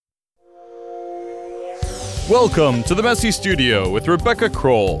Welcome to the Messy Studio with Rebecca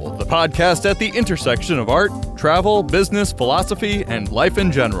Kroll, the podcast at the intersection of art, travel, business, philosophy, and life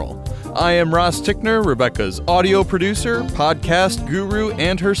in general. I am Ross Tickner, Rebecca's audio producer, podcast guru,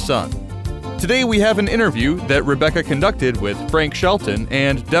 and her son. Today we have an interview that Rebecca conducted with Frank Shelton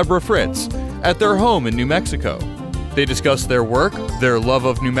and Debra Fritts at their home in New Mexico. They discuss their work, their love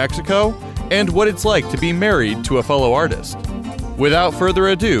of New Mexico, and what it's like to be married to a fellow artist. Without further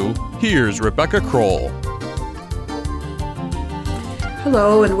ado, here's Rebecca Kroll.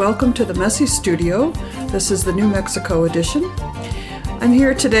 Hello and welcome to the Messy Studio. This is the New Mexico edition. I'm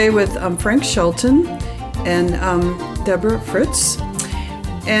here today with Frank Shelton and Debra Fritts.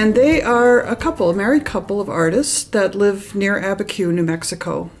 And they are a married couple of artists that live near Abiquiu, New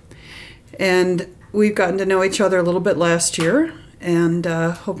Mexico. And we've gotten to know each other a little bit last year and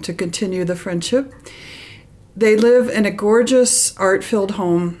hope to continue the friendship. They live in a gorgeous art-filled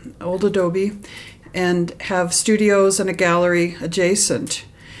home, old adobe, and have studios and a gallery adjacent.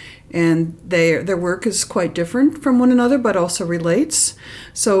 And their work is quite different from one another, but also relates.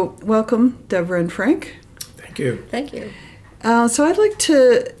 So welcome, Debra and Frank. Thank you. Thank you. So I'd like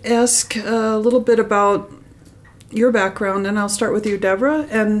to ask a little bit about your background, and I'll start with you, Debra,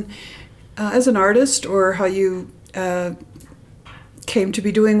 and as an artist, or how you came to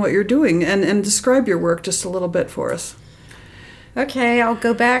be doing what you're doing, and describe your work just a little bit for us. Okay, I'll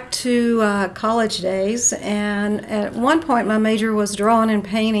go back to college days, and at one point my major was drawing and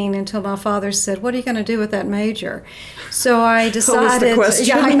painting until my father said, "What are you going to do with that major?" So I decided, What was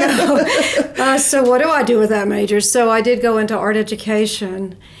the question? Yeah, I know. So what do I do with that major? So I did go into art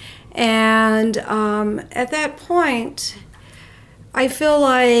education, and at that point, I feel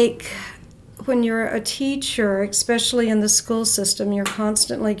like when you're a teacher, especially in the school system, you're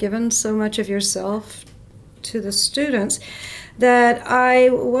constantly given so much of yourself to the students that I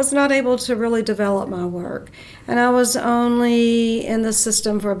was not able to really develop my work. And I was only in the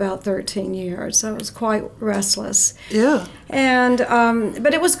system for about 13 years. So I was quite restless. Yeah. And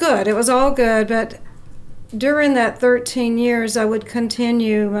but it was good. It was all good. But during that 13 years, I would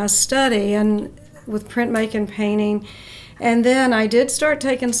continue my study and with printmaking, painting. And then I did start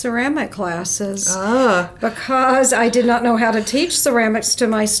taking ceramic classes because I did not know how to teach ceramics to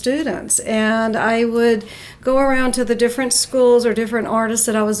my students. And I would go around to the different schools or different artists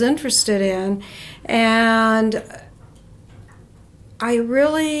that I was interested in. And I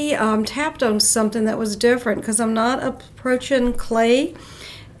really tapped on something that was different because I'm not approaching clay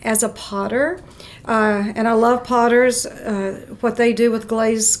as a potter. And I love potters. What they do with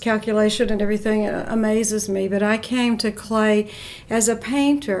glaze calculation and everything amazes me. But I came to clay as a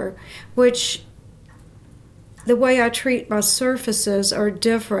painter, which the way I treat my surfaces are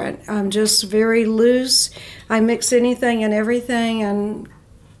different. I'm just very loose. I mix anything and everything and,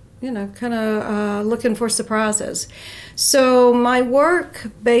 kind of looking for surprises. So my work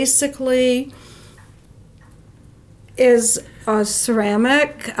basically is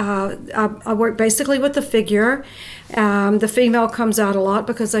ceramic. I work basically with the figure. The female comes out a lot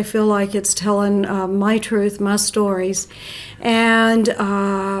because I feel like it's telling my truth, my stories. And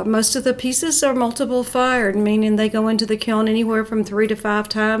most of the pieces are multiple fired, meaning they go into the kiln anywhere from 3 to 5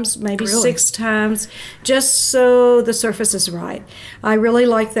 times, maybe Really? 6 times, just so the surface is right. I really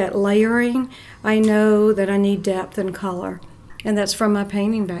like that layering. I know that I need depth and color, and that's from my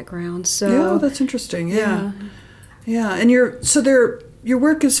painting background. So Yeah, that's interesting. Yeah. And your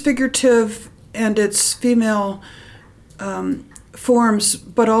work is figurative and it's female forms,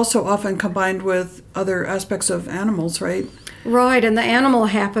 but also often combined with other aspects of animals, right? Right, and the animal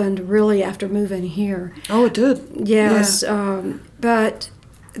happened really after moving here. Oh, it did. Yes, Yeah. but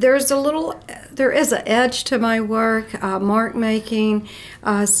there is an edge to my work, mark making,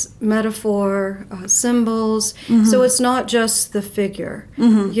 metaphor, symbols. Mm-hmm. So it's not just the figure.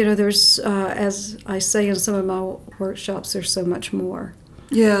 Mm-hmm. There's, as I say in some of my workshops, there's so much more.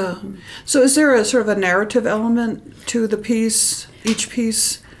 Yeah. So is there a sort of a narrative element to the piece, each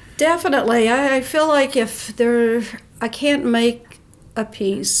piece? Definitely. I feel like I can't make a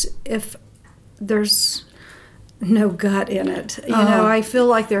piece if there's no gut in it. I feel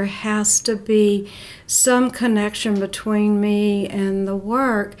like there has to be some connection between me and the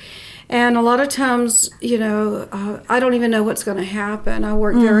work. And a lot of times, I don't even know what's going to happen. I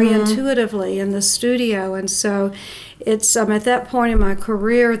work very intuitively in the studio, and so it's at that point in my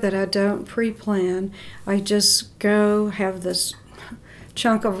career that I don't pre-plan. I just go have this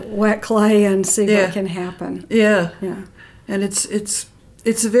chunk of wet clay and see what can happen. Yeah. And it's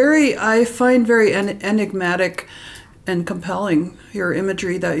very, I find very enigmatic and compelling, your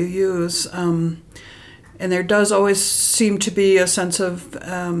imagery that you use. And there does always seem to be a sense of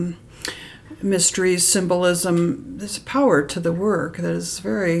mysteries, symbolism. There's a power to the work that is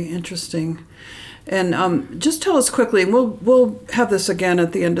very interesting. And just tell us quickly, and we'll have this again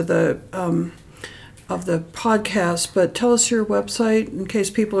at the end of the podcast, but tell us your website in case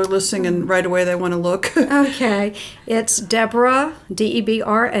people are listening and right away they want to look. Okay. It's Debra,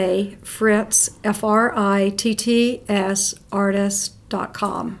 Debra, Fritts, Fritts,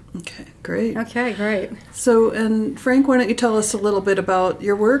 artist.com. Okay, great. Okay, great. So, and Frank, why don't you tell us a little bit about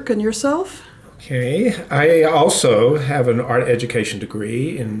your work and yourself? Okay. I also have an art education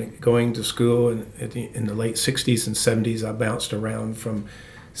degree. In going to school in the late 60s and 70s, I bounced around from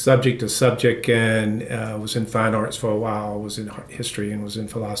subject to subject and was in fine arts for a while, was in history and was in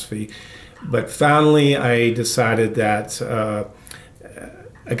philosophy. But finally, I decided that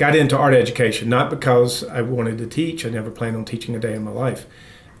I got into art education, not because I wanted to teach. I never planned on teaching a day in my life.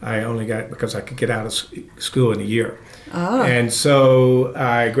 I only got it because I could get out of school in a year. Ah. And so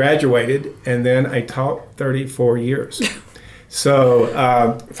I graduated, and then I taught 34 years. So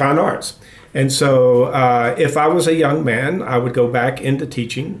fine arts. And so if I was a young man, I would go back into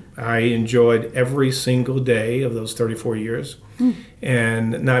teaching. I enjoyed every single day of those 34 years.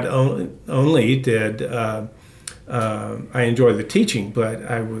 And not only did I enjoy the teaching, but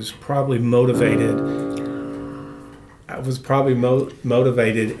I was probably motivated.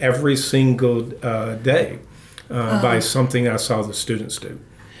 Motivated every single day by something I saw the students do.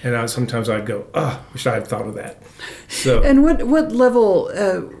 And sometimes I'd go, wish I had thought of that. So. And what level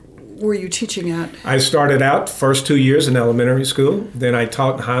were you teaching at? I started out first 2 years in elementary school. Then I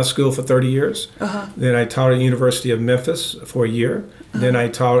taught in high school for 30 years. Then I taught at the University of Memphis for a year. Then I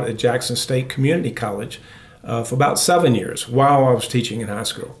taught at Jackson State Community College for about 7 years while I was teaching in high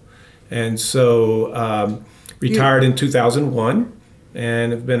school. And so retired in 2001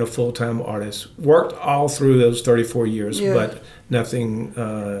 and have been a full-time artist. Worked all through those 34 years, but nothing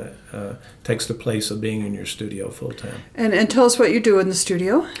takes the place of being in your studio full-time. And tell us what you do in the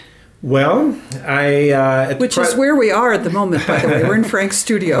studio. Well, which is where we are at the moment, by the way. We're in Frank's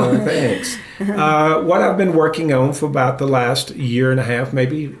studio. Oh, thanks. What I've been working on for about the last year and a half,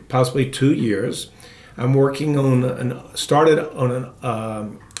 maybe possibly 2 years, I'm working on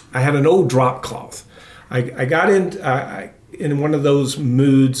I had an old drop cloth. I got in one of those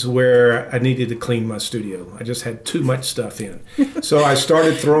moods where I needed to clean my studio. I just had too much stuff in. So I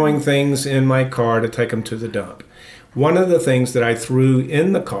started throwing things in my car to take them to the dump. One of the things that I threw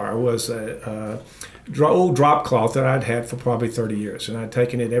in the car was a old drop cloth that I'd had for probably 30 years, and I'd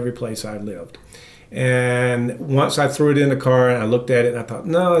taken it every place I lived. And once I threw it in the car and I looked at it and I thought,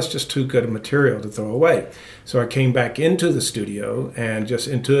 no, it's just too good a material to throw away. So I came back into the studio and just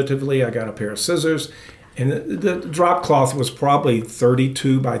intuitively I got a pair of scissors, and the drop cloth was probably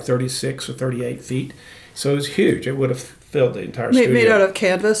 32 by 36 or 38 feet. So it was huge. It would have filled the entire studio. Made out of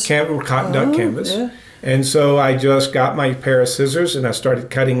canvas? Cotton duck canvas. Yeah. And so I just got my pair of scissors and I started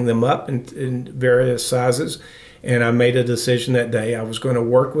cutting them up in various sizes. And I made a decision that day I was going to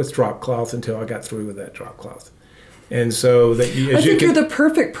work with drop cloth until I got through with that drop cloth. And so that I think you're the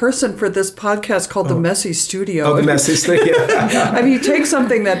perfect person for this podcast called The Messy Studio. Oh, The Messy Studio. I mean, you take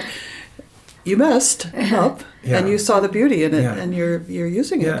something that you messed up and you saw the beauty in it and you're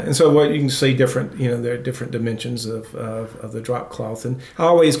using it. Yeah, and so what you can see different, there are different dimensions of the drop cloth. And I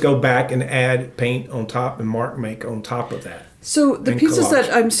always go back and add paint on top and mark make on top of that. So the pieces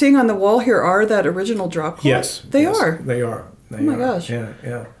that I'm seeing on the wall here are that original drop cloth? Yes. They are? They are. Oh my gosh.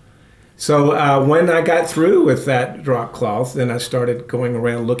 Yeah. So when I got through with that drop cloth, then I started going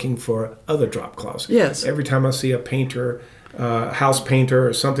around looking for other drop cloths. Yes. Every time I see a painter, house painter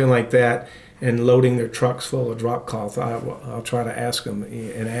or something like that, and loading their trucks full of drop cloth, I'll try to ask them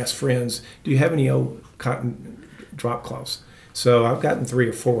and ask friends, do you have any old cotton drop cloths? So I've gotten 3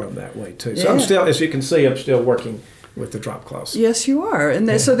 or 4 of them that way too. So I'm still, as you can see, I'm still working with the drop cloths. Yes, you are. And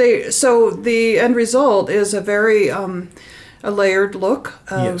so the end result is a very a layered look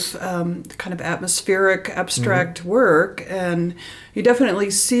of kind of atmospheric, abstract work, and you definitely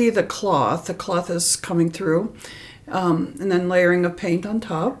see the cloth. The cloth is coming through, and then layering of paint on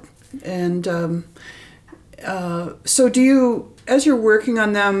top. And so do you, as you're working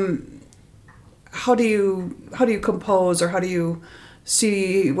on them, how do you compose, or how do you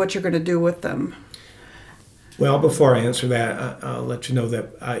see what you're going to do with them? Well, before I answer that, I'll let you know that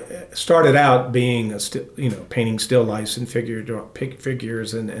I started out being painting still lifes and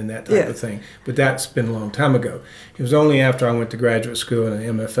figures and that type of thing. But that's been a long time ago. It was only after I went to graduate school and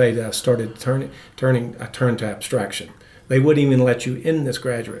an MFA that I started turned to abstraction. They wouldn't even let you in this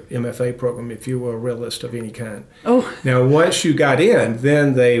graduate MFA program if you were a realist of any kind. Oh. Now, once you got in,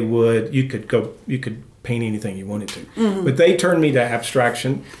 then you could paint anything you wanted to. Mm-hmm. But they turned me to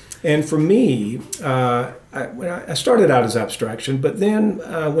abstraction. And for me, I started out as abstraction, but then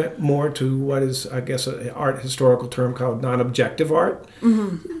went more to what is, I guess, an art historical term called non-objective art.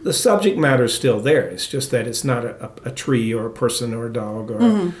 Mm-hmm. The subject matter is still there. It's just that it's not a tree or a person or a dog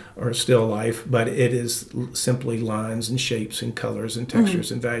or a still life, but it is simply lines and shapes and colors and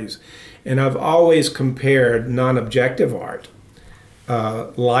textures and values. And I've always compared non-objective art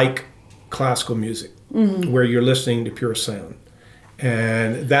like classical music, where you're listening to pure sound.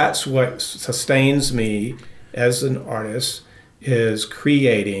 And that's what sustains me as an artist, is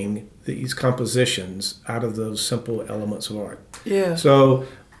creating these compositions out of those simple elements of art. Yeah. So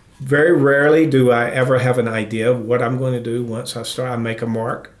very rarely do I ever have an idea of what I'm going to do. Once I start, I make a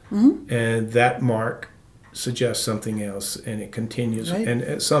mark, and that mark suggests something else, and it continues. Right. And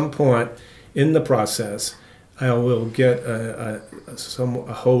at some point in the process, I will get a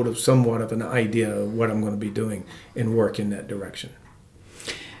hold of somewhat of an idea of what I'm going to be doing and work in that direction.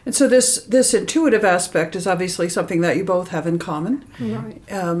 And so this intuitive aspect is obviously something that you both have in common. Right.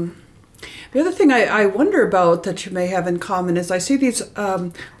 The other thing I wonder about that you may have in common is I see these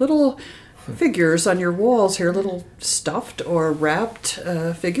little figures on your walls here, little stuffed or wrapped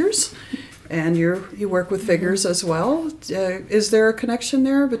figures. And you work with figures as well. Is there a connection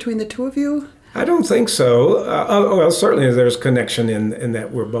there between the two of you? I don't think so. Well, certainly there's connection in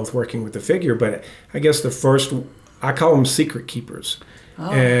that we're both working with the figure, but I guess I call them secret keepers. Oh.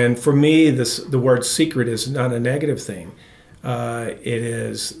 And for me, the word secret is not a negative thing. It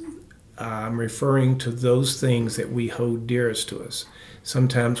is, I'm referring to those things that we hold dearest to us.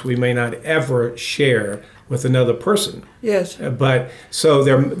 Sometimes we may not ever share with another person. Yes. But so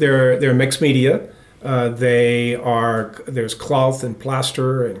they're mixed media. There's cloth and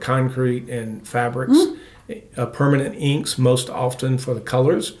plaster and concrete and fabrics, permanent inks most often for the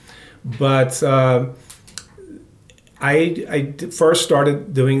colors. But I first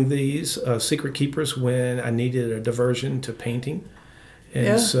started doing these secret keepers when I needed a diversion to painting.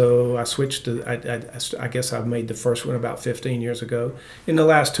 And so I switched to, I guess I made the first one about 15 years ago. In the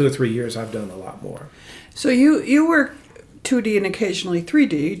last 2 or 3 years, I've done a lot more. So you work 2D and occasionally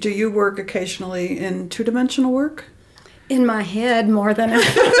 3D. Do you work occasionally in two-dimensional work? In my head more than I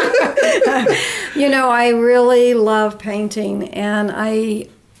really love painting, and I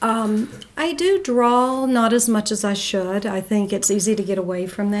do draw, not as much as I should. I think it's easy to get away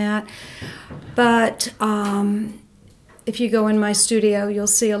from that. But if you go in my studio, you'll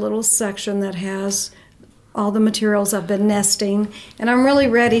see a little section that has all the materials I've been nesting, and I'm really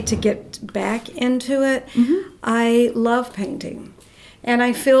ready to get back into it. I love painting, and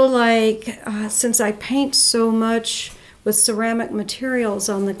I feel like since I paint so much with ceramic materials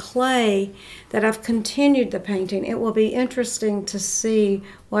on the clay that I've continued the painting, it will be interesting to see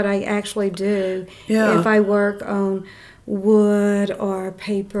what I actually do if I work on wood or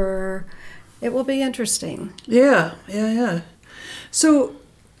paper. It will be interesting. Yeah. So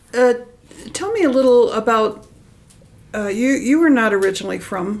tell me a little about, you were not originally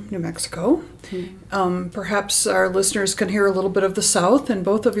from New Mexico. Perhaps our listeners can hear a little bit of the South in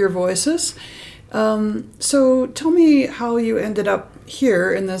both of your voices. So tell me how you ended up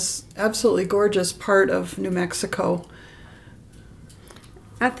here in this absolutely gorgeous part of New Mexico.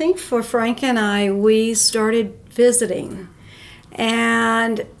 I think for Frank and I, we started visiting,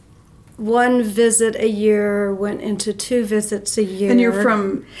 and one visit a year went into 2 visits a year. And you're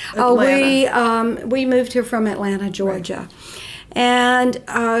from Atlanta? We moved here from Atlanta, Georgia. Right. And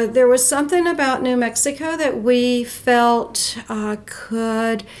there was something about New Mexico that we felt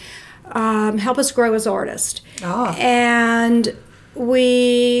could help us grow as artists. And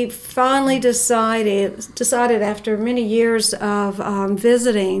we finally decided after many years of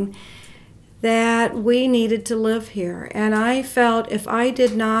visiting that we needed to live here. And I felt if I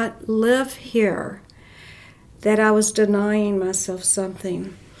did not live here, that I was denying myself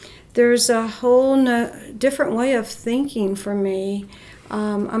something. There's a whole different way of thinking for me.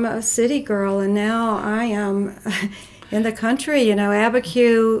 I'm a city girl, and now I am in the country.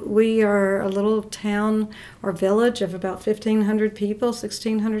 Abiquiu, we are a little town or village of about 1,500 people,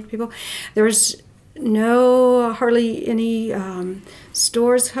 1,600 people. There's hardly any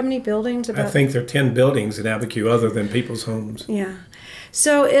stores. How many buildings? I think there are 10 buildings in Abiquiu other than people's homes. Yeah.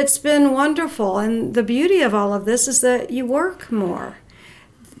 So it's been wonderful. And the beauty of all of this is that you work more.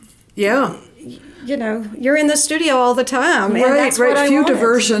 Yeah. You're in the studio all the time. And that's right. What I few wanted.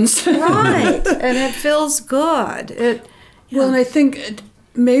 Diversions. Right. And it feels good. Well, and I think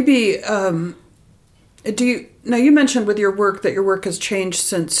maybe, now you mentioned with your work that your work has changed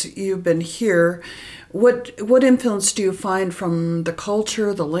since you've been here. What influence do you find from the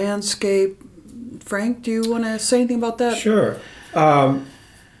culture, the landscape? Frank, do you want to say anything about that? Sure.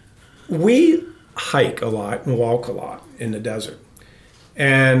 We hike a lot and walk a lot in the desert.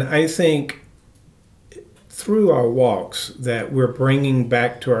 And I think through our walks that we're bringing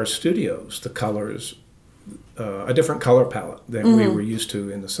back to our studios the colors, a different color palette than we were used to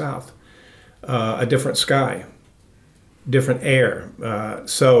in the South, a different sky, different air.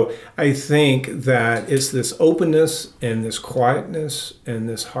 So I think that it's this openness and this quietness and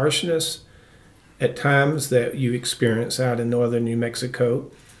this harshness at times that you experience out in northern New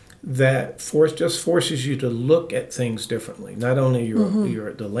Mexico that just forces you to look at things differently. Not only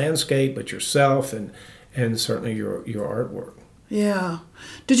your the landscape, but yourself and certainly your artwork. Yeah.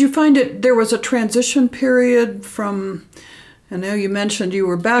 Did you find there was a transition period from, I know you mentioned you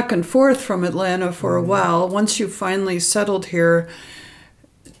were back and forth from Atlanta for a while. Once you finally settled here,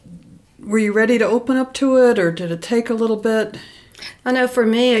 were you ready to open up to it, or did it take a little bit? I know for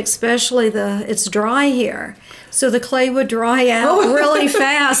me, especially it's dry here. So the clay would dry out really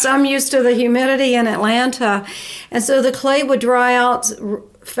fast. I'm used to the humidity in Atlanta. And so the clay would dry out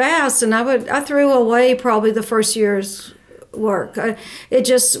fast, and I threw away probably the first year's work. It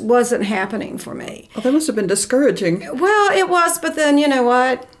just wasn't happening for me. Well, that must have been discouraging. Well, it was, but then you know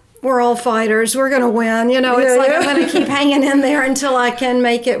what? We're all fighters. We're going to win. You know, it's I'm going to keep hanging in there until I can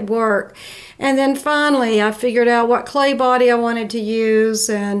make it work. And then finally, I figured out what clay body I wanted to use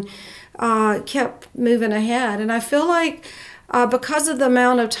and kept moving ahead. And I feel like because of the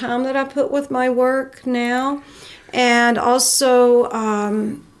amount of time that I put with my work now, and also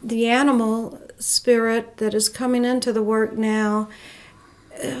the animal spirit that is coming into the work now,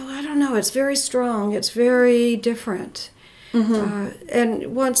 I don't know, it's very strong. It's very different.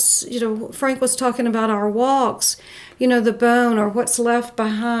 And once, Frank was talking about our walks, the bone or what's left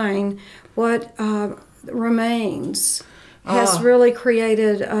behind, what remains has really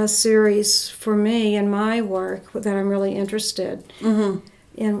created a series for me in my work that I'm really interested in.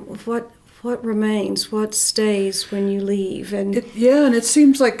 What remains, what stays when you leave. And it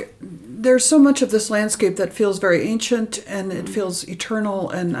seems like there's so much of this landscape that feels very ancient and it feels eternal.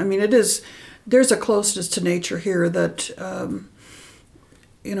 And I mean, there's a closeness to nature here that,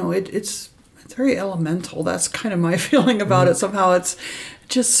 it's very elemental. That's kind of my feeling about it. Somehow it's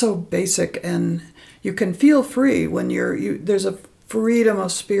just so basic, and you can feel free when there's a freedom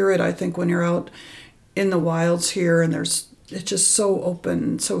of spirit, I think, when you're out in the wilds here, and it's just so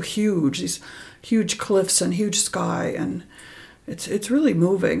open, so huge, these huge cliffs and huge sky, and it's really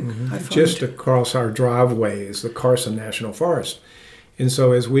moving. I find. Just across our driveway is the Carson National Forest. And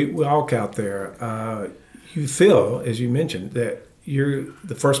so as we walk out there, you feel, as you mentioned, that you're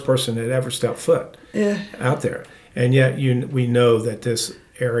the first person that ever stepped foot out there. And yet we know that this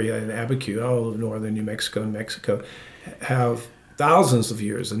area in Abiquiu, all of northern New Mexico and Mexico, have thousands of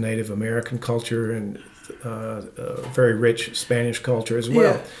years of Native American culture and very rich Spanish culture as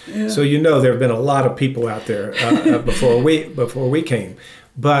well. Yeah. So there have been a lot of people out there before we came.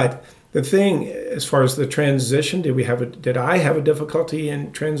 But the thing, as far as the transition, did I have a difficulty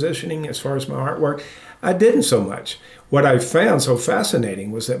in transitioning as far as my artwork? I didn't so much. What I found so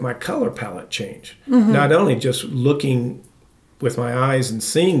fascinating was that my color palette changed. Not only just looking with my eyes and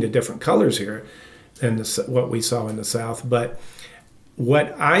seeing the different colors here than what we saw in the South, but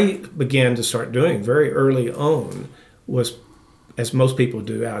what I began to start doing very early on was, as most people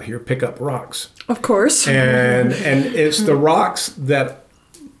do out here, pick up rocks. Of course. And it's the rocks that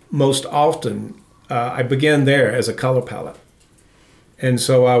most often I begin there as a color palette. And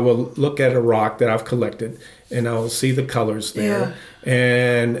so I will look at a rock that I've collected, and I'll see the colors there. Yeah.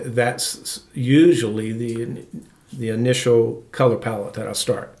 And that's usually the initial color palette that I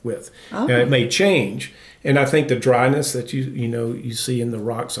start with. Oh. Now, it may change, and I think the dryness that you see in the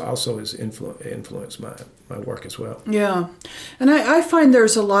rocks also has influenced my work as well. Yeah, and I find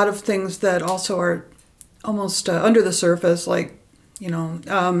there's a lot of things that also are almost under the surface, like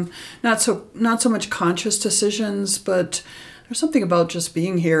not so much conscious decisions, but there's something about just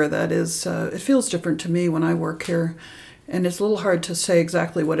being here that is it feels different to me when I work here. And it's a little hard to say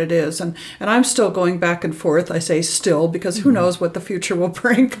exactly what it is. And I'm still going back and forth. I say still because who knows what the future will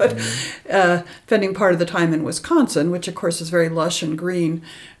bring. But spending part of the time in Wisconsin, which of course is very lush and green,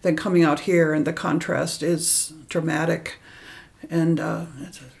 then coming out here and the contrast is dramatic. And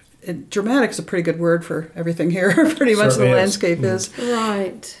dramatic is a pretty good word for everything here. Pretty much the landscape is.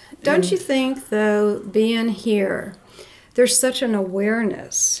 Right. Don't you think, though, being here, there's such an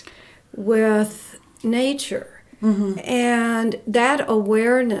awareness with nature. And that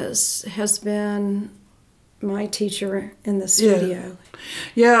awareness has been my teacher in the studio.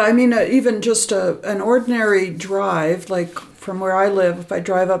 Yeah, I mean, even just an ordinary drive, like from where I live, if I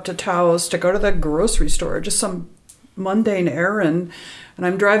drive up to Taos to go to the grocery store, just some mundane errand, and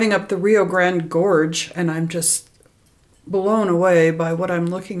I'm driving up the Rio Grande Gorge, and I'm just blown away by what I'm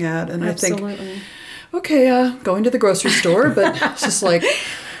looking at. And Absolutely. I think, okay, going to the grocery store, but it's just like,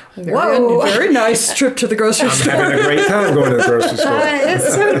 Whoa. very nice trip to the grocery store. I'm having a great time going to the grocery store.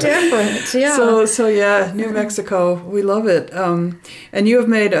 It's so different, yeah. So yeah, New Mexico, we love it. And you have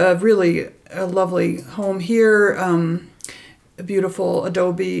made a lovely home here, a beautiful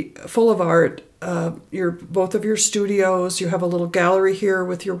adobe, full of art. Both of your studios, you have a little gallery here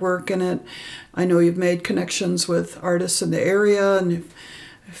with your work in it. I know you've made connections with artists in the area, and you've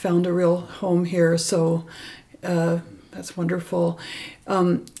found a real home here. So that's wonderful.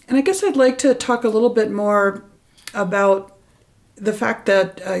 And I guess I'd like to talk a little bit more about the fact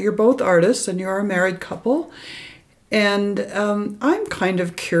that you're both artists and you're a married couple. And I'm kind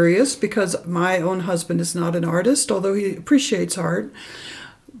of curious because my own husband is not an artist, although he appreciates art.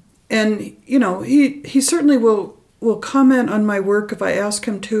 And, you know, he certainly will comment on my work if I ask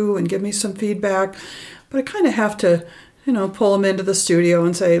him to and give me some feedback. But I kind of have to, you know, pull him into the studio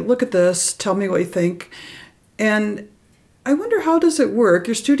and say, look at this, tell me what you think. And I wonder, how does it work?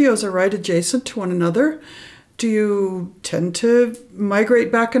 Your studios are right adjacent to one another. Do you tend to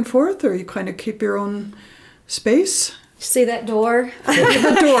migrate back and forth, or you kind of keep your own space? See that door?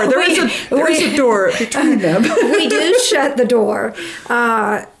 The door. There is a door between them. We do shut the door.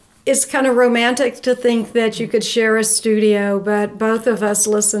 It's kind of romantic to think that you could share a studio, but both of us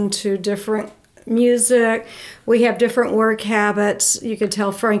listen to different music. We have different work habits. You can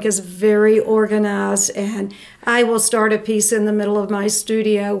tell Frank is very organized, and I will start a piece in the middle of my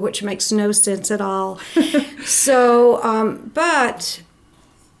studio, which makes no sense at all. So, but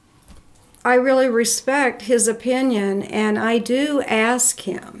I really respect his opinion, and I do ask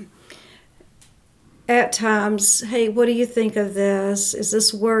him at times, hey, what do you think of this? Is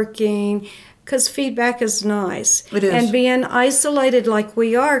this working? Because feedback is nice. It is. And being isolated like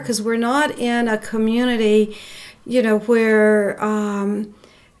we are, because we're not in a community, you know, where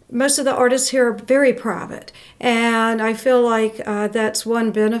most of the artists here are very private. And I feel like that's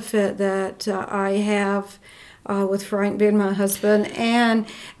one benefit that I have with Frank being my husband and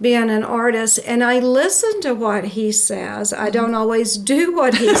being an artist. And I listen to what he says. I don't always do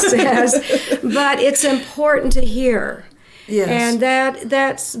what he says, but it's important to hear. Yes. And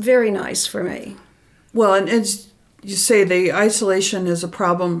that's very nice for me. Well, and as you say, the isolation is a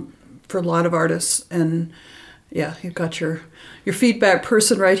problem for a lot of artists. And yeah, you've got your feedback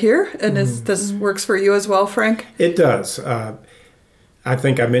person right here. And this works for you as well, Frank? It does. I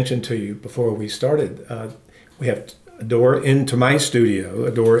think I mentioned to you before we started, we have a door into my studio,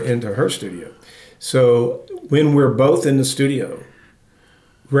 a door into her studio. So when we're both in the studio,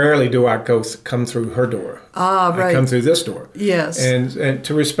 rarely do I come through her door. Right. I come through this door. Yes. And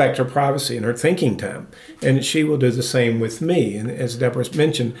to respect her privacy and her thinking time. And she will do the same with me. And as Debra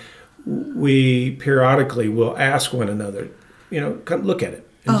mentioned, we periodically will ask one another, you know, come look at it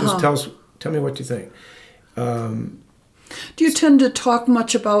and just tell me what you think. Do you tend to talk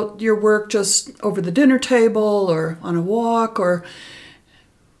much about your work just over the dinner table or on a walk, or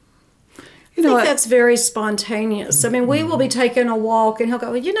I think that's very spontaneous. I mean, we will be taking a walk and he'll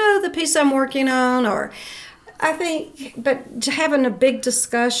go, you know, the piece I'm working on, or I think, but having a big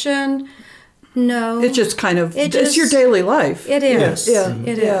discussion, no. It's just kind of, it's your daily life. It is. Yes. Yeah.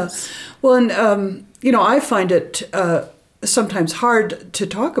 It is. Well, and, you know, I find it sometimes hard to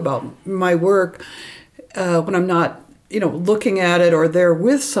talk about my work when I'm not, you know, looking at it or there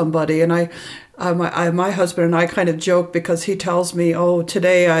with somebody. And my husband and I kind of joke because he tells me, oh,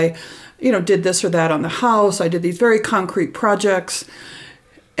 today I, you know, did this or that on the house. I did these very concrete projects.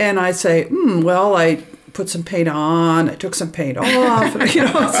 And I say, well, I put some paint on, I took some paint off. And, you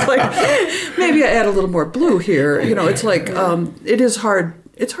know, it's like, maybe I add a little more blue here. You know, it's like, it is hard.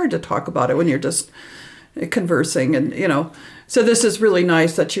 It's hard to talk about it when you're just conversing. And, you know, so this is really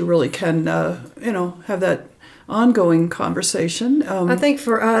nice that you really can, you know, have that ongoing conversation. I think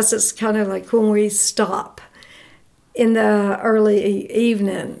for us, it's kind of like when we stop in the early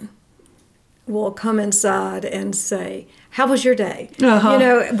evening, we'll come inside and say, how was your day? You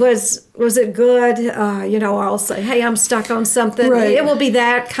know, was it good? You know, or I'll say, hey, I'm stuck on something. Right. It will be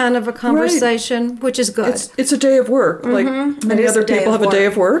that kind of a conversation, which is good. It's a day of work. Like many other people have a day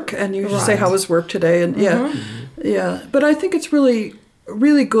of work, and you just say, how was work today? And yeah. But I think it's really,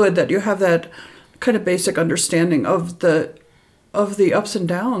 really good that you have that kind of basic understanding of the ups and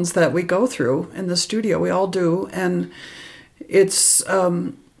downs that we go through in the studio. We all do, and it's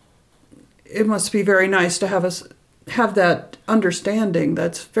it must be very nice to have that understanding.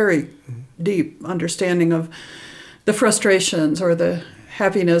 That's very deep understanding of the frustrations or the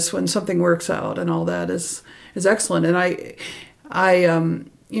happiness when something works out, and all that is excellent. And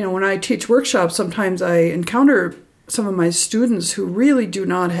When I teach workshops, sometimes I encounter some of my students who really do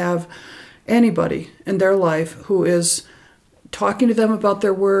not have anybody in their life who is talking to them about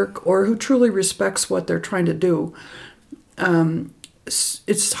their work or who truly respects what they're trying to do.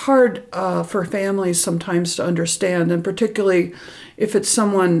 It's hard for families sometimes to understand, and particularly if it's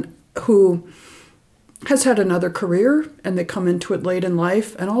someone who has had another career and they come into it late in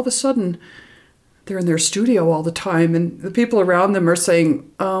life, and all of a sudden they're in their studio all the time, and the people around them are saying,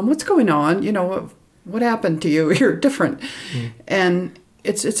 what's going on? What happened to you? You're different. And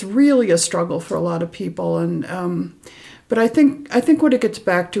it's really a struggle for a lot of people. And but I think what it gets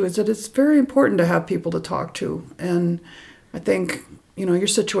back to is that it's very important to have people to talk to. And I think, your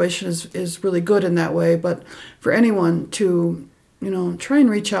situation is really good in that way. But for anyone to, try and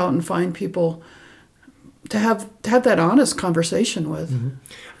reach out and find people to have that honest conversation with.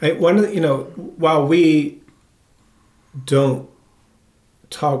 While we don't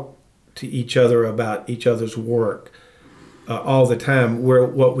talk to each other about each other's work all the time,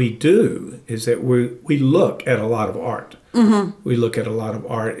 what we do is that we look at a lot of art. We look at a lot of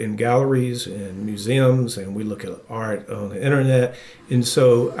art in galleries and museums, and we look at art on the internet. And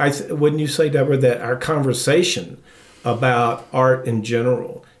so wouldn't you say, Debra, that our conversation about art in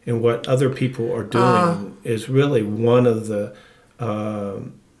general and what other people are doing is really one of the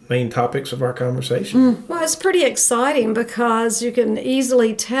main topics of our conversation? Well, it's pretty exciting because you can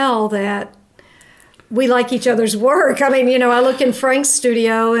easily tell that we like each other's work. I mean, I look in Frank's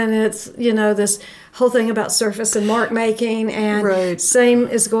studio and it's, this whole thing about surface and mark making, and same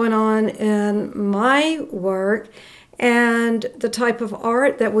is going on in my work. And the type of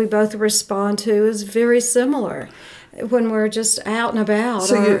art that we both respond to is very similar when we're just out and about.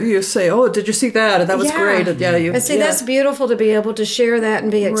 So you say, oh, did you see that? And that was great. And that's beautiful to be able to share that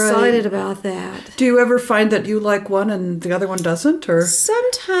and be excited about that. Do you ever find that you like one and the other one doesn't? Or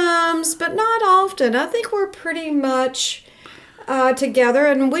sometimes, but not often. I think we're pretty much together,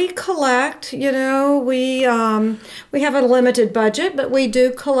 and we collect. We have a limited budget, but we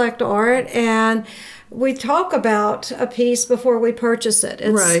do collect art, and we talk about a piece before we purchase it.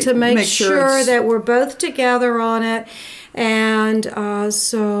 It's to make sure that we're both together on it. And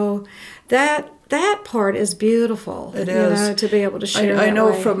so that part is beautiful. It is. To be able to share I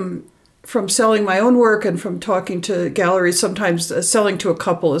know way. From selling my own work and from talking to galleries, sometimes selling to a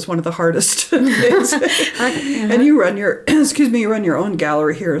couple is one of the hardest things. And you run your own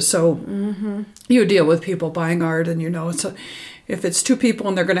gallery here, so you deal with people buying art, and if it's two people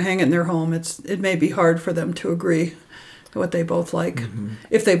and they're going to hang it in their home, it may be hard for them to agree what they both like,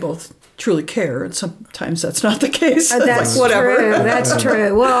 if they both truly care. And sometimes that's not the case. That's whatever. True. That's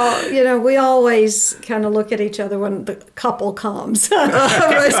true. Well, we always kind of look at each other when the couple comes.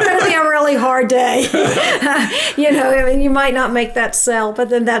 It's going to be a really hard day. You might not make that sale, but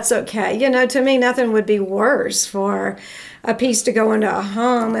then that's okay. To me, nothing would be worse for a piece to go into a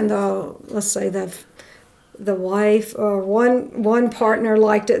home and let's say the wife or one partner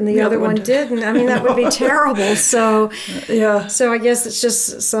liked it and the other one didn't. I mean, that would be terrible. So So I guess it's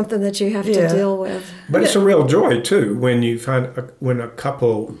just something that you have to deal with. But it's a real joy too when you find when a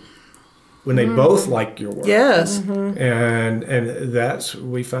couple, when they both like your work. Yes. And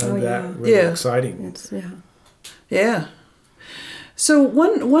we find that really exciting. Yeah. So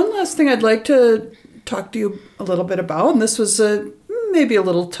one last thing I'd like to talk to you a little bit about, and this was maybe a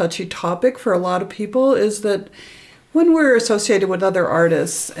little touchy topic for a lot of people, is that when we're associated with other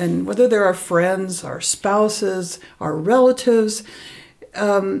artists, and whether they're our friends, our spouses, our relatives,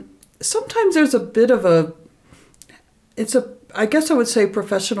 sometimes there's a bit of I guess I would say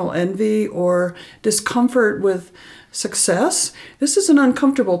professional envy or discomfort with success. This is an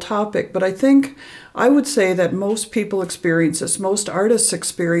uncomfortable topic, but I would say that most people experience this. Most artists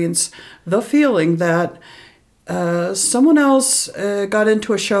experience the feeling that someone else got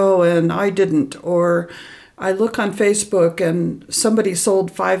into a show and I didn't, or I look on Facebook and somebody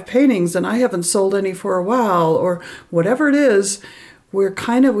sold 5 paintings and I haven't sold any for a while, or whatever it is. We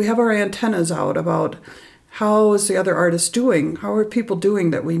have our antennas out about how is the other artist doing? How are people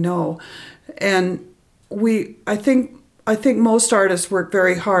doing that we know? And I think most artists work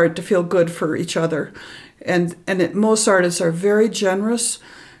very hard to feel good for each other, and most artists are very generous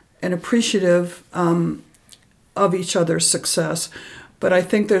and appreciative of each other's success. But I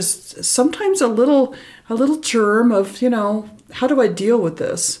think there's sometimes a little germ of, how do I deal with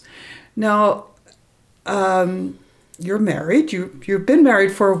this? Now, you're married. You've been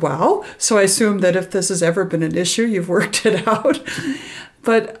married for a while, so I assume that if this has ever been an issue, you've worked it out.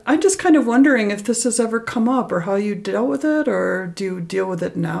 But I'm just kind of wondering if this has ever come up, or how you dealt with it, or do you deal with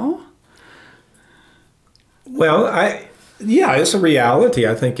it now? Well, Yeah, it's a reality.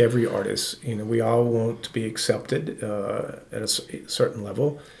 I think every artist, we all want to be accepted at a certain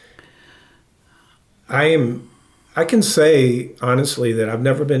level. I can say honestly that I've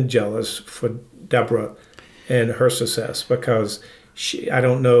never been jealous for Debra and her success, because I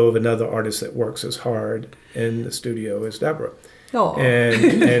don't know of another artist that works as hard in the studio as Debra. Oh.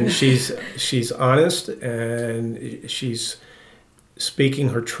 And she's honest, and she's speaking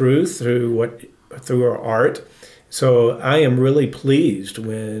her truth through her art. So I am really pleased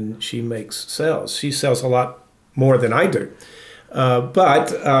when she makes sales. She sells a lot more than I do.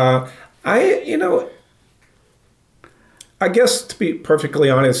 But I guess, to be perfectly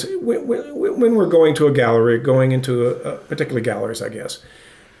honest, when we're going to a gallery, going into particularly galleries, I guess,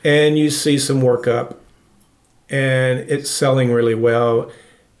 and you see some work up and it's selling really well,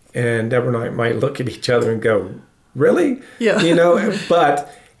 and Debra and I might look at each other and go, really? Yeah.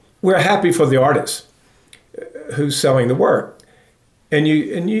 But we're happy for the artist who's selling the work. And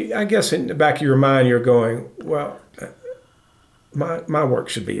you, I guess in the back of your mind, you're going, well, my work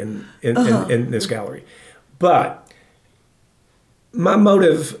should be in this gallery. But my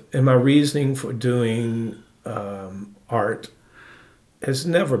motive and my reasoning for doing art has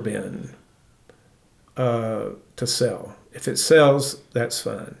never been to sell. If it sells, that's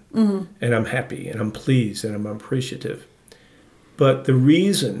fine. Mm-hmm. And I'm happy and I'm pleased and I'm appreciative. But the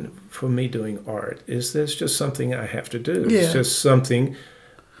reason for me doing art is there's just something I have to do. Yeah. It's just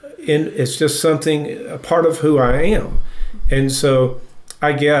something, a part of who I am. And so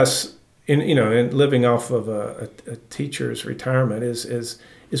I guess, and living off of a teacher's retirement is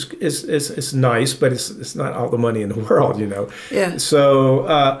nice, but it's not all the money in the world, Yeah.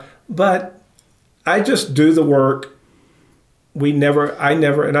 So, but I just do the work. I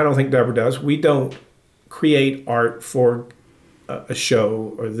never, and I don't think Debra does. We don't create art for a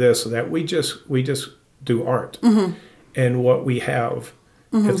show or this or that. We just do art, mm-hmm. and what we have,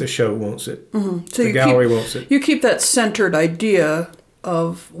 mm-hmm. if the show wants it, mm-hmm. so the gallery wants it. You keep that centered idea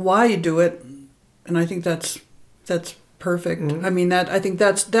of why you do it, and I think that's perfect. Mm-hmm. I mean, I think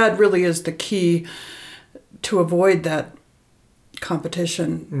that really is the key to avoid that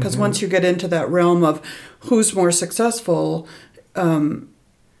competition, because mm-hmm. once you get into that realm of who's more successful,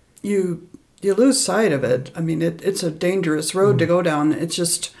 you lose sight of it. I mean, it's a dangerous road mm-hmm. to go down. It's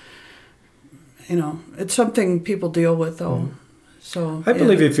just, it's something people deal with, though. Mm-hmm. So I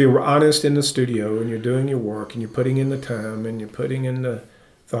believe if you're honest in the studio and you're doing your work and you're putting in the time and you're putting in the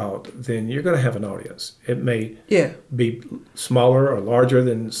thought, then you're going to have an audience. It may be smaller or larger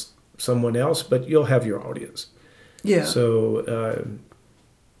than someone else, but you'll have your audience. Yeah. So,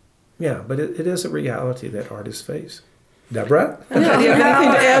 but it is a reality that artists face. Debra? Do you have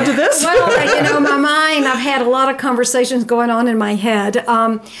anything to add to this? Well, my mind, I've had a lot of conversations going on in my head.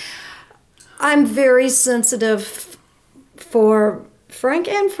 I'm very sensitive for Frank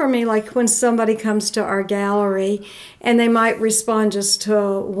and for me, like when somebody comes to our gallery and they might respond just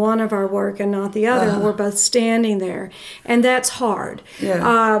to one of our work and not the other, and we're both standing there. And that's hard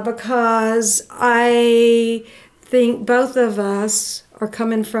because I think both of us are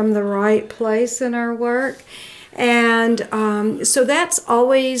coming from the right place in our work. And so that's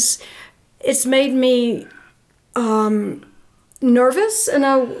always, it's made me nervous in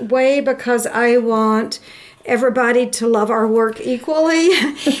a way, because I want everybody to love our work equally.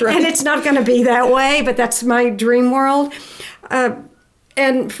 Right. And it's not going to be that way, but that's my dream world.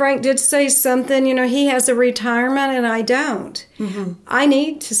 And Frank did say something, he has a retirement and I don't. Mm-hmm. I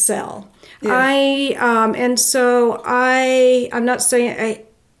need to sell. Yeah. And so I'm not saying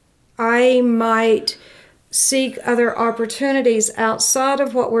I might seek other opportunities outside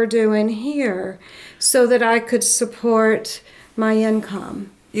of what we're doing here so that I could support my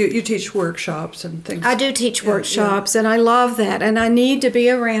income. You teach workshops and things. I do teach workshops, and I love that. And I need to be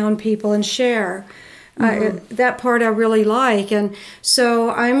around people and share. Mm-hmm. That part I really like. And so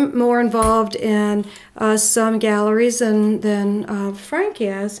I'm more involved in some galleries than Frank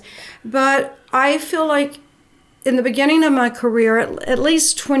is. But I feel like in the beginning of my career, at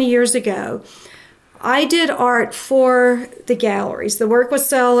least 20 years ago, I did art for the galleries. The work was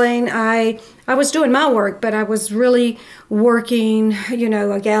selling. I was doing my work, but I was really working,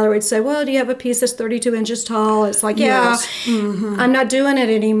 a gallery would say, well, do you have a piece that's 32 inches tall? It's like, yes. Mm-hmm. I'm not doing it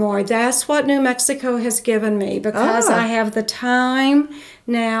anymore. That's what New Mexico has given me, because I have the time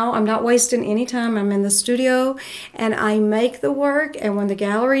now. I'm not wasting any time. I'm in the studio and I make the work. And when the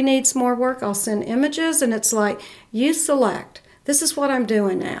gallery needs more work, I'll send images, and it's like, you select. This is what I'm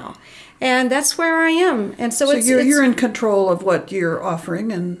doing now. And that's where I am. And so you're in control of what you're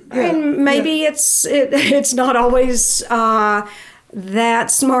offering, and maybe it's not always that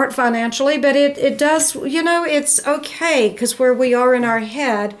smart financially, but it does, it's okay, because where we are in our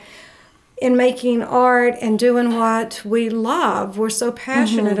head in making art and doing what we love, we're so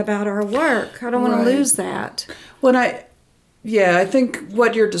passionate about our work. I don't want to lose that. I think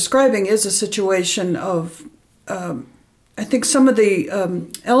what you're describing is a situation of, I think some of the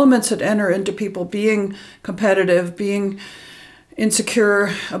elements that enter into people being competitive, being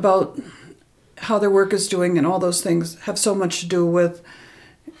insecure about how their work is doing and all those things have so much to do with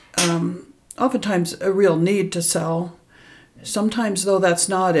oftentimes a real need to sell. Sometimes, though, that's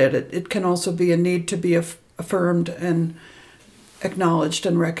not it. It can also be a need to be affirmed and acknowledged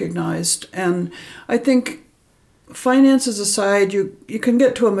and recognized. And I think finances aside, you can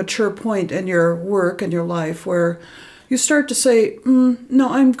get to a mature point in your work and your life where you start to say, no,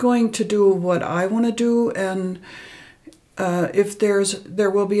 I'm going to do what I want to do, and if there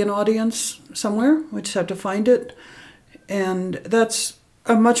will be an audience somewhere, we just have to find it. And that's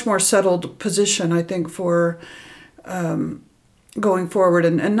a much more settled position, I think, for going forward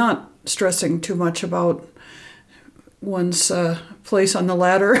and not stressing too much about one's place on the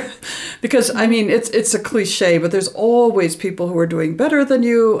ladder. Because, I mean, it's a cliche, but there's always people who are doing better than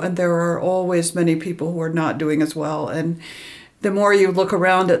you, and there are always many people who are not doing as well. And the more you look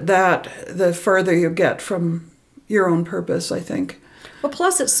around at that, the further you get from your own purpose, I think. Well,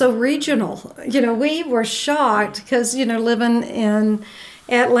 plus it's so regional. We were shocked because, living in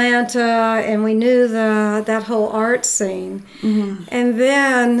Atlanta, and we knew that whole art scene. And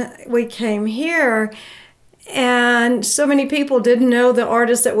then we came here, and so many people didn't know the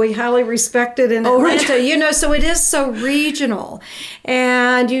artists that we highly respected in Atlanta. Right. So it is so regional.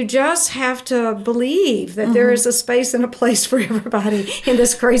 And you just have to believe that there is a space and a place for everybody in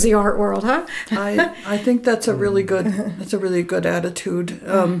this crazy art world, huh? I think that's a really good attitude.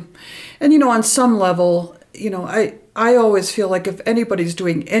 And on some level, I always feel like if anybody's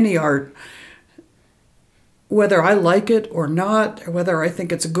doing any art, whether I like it or not, or whether I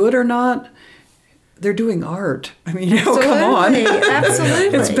think it's good or not, they're doing art. I mean, come on.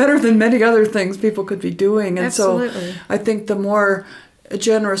 Absolutely. It's better than many other things people could be doing. And Absolutely. So I think the more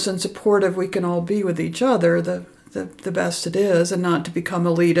generous and supportive we can all be with each other, the best it is, and not to become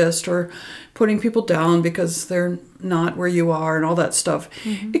elitist or putting people down because they're not where you are and all that stuff.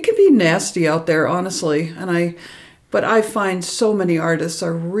 It can be nasty out there, honestly. But I find so many artists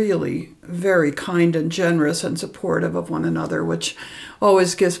are really very kind and generous and supportive of one another, which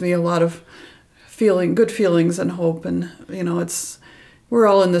always gives me a lot of good feelings and hope. And we're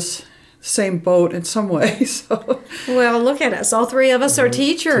all in this same boat in some way. So, well, look at us. All three of us are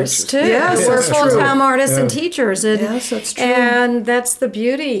teachers too. Yes, we're that's full-time true. artists and teachers. And, yes, that's true. And that's the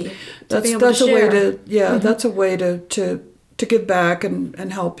beauty. That's a way to that's a way to give back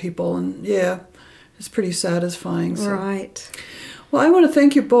and help people. And it's pretty satisfying. So. Right. Well, I want to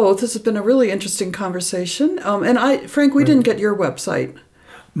thank you both. This has been a really interesting conversation. And Frank, we didn't get your website.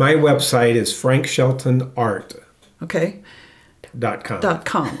 My website is franksheltonart.com. Okay.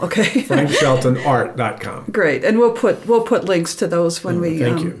 .com. Okay. franksheltonart.com. Great, and we'll put links to those when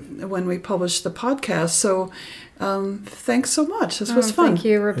when we publish the podcast. So, thanks so much. This was fun. Thank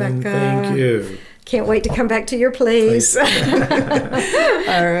you, Rebecca. And thank you. Can't wait to come back to your place. All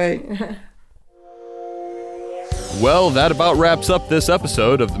right. Well, that about wraps up this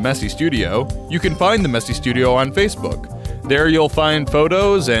episode of The Messy Studio. You can find The Messy Studio on Facebook. There you'll find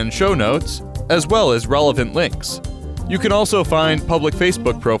photos and show notes, as well as relevant links. You can also find public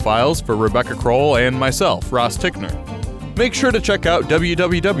Facebook profiles for Rebecca Kroll and myself, Ross Tickner. Make sure to check out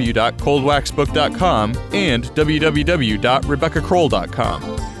www.coldwaxbook.com and www.rebeccakroll.com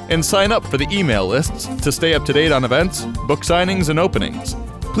and sign up for the email lists to stay up to date on events, book signings, and openings.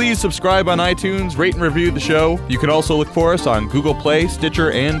 Please subscribe on iTunes, rate and review the show. You can also look for us on Google Play,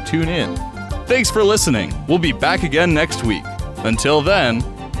 Stitcher, and TuneIn. Thanks for listening. We'll be back again next week. Until then,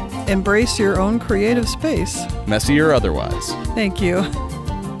 embrace your own creative space. Messy or otherwise. Thank you.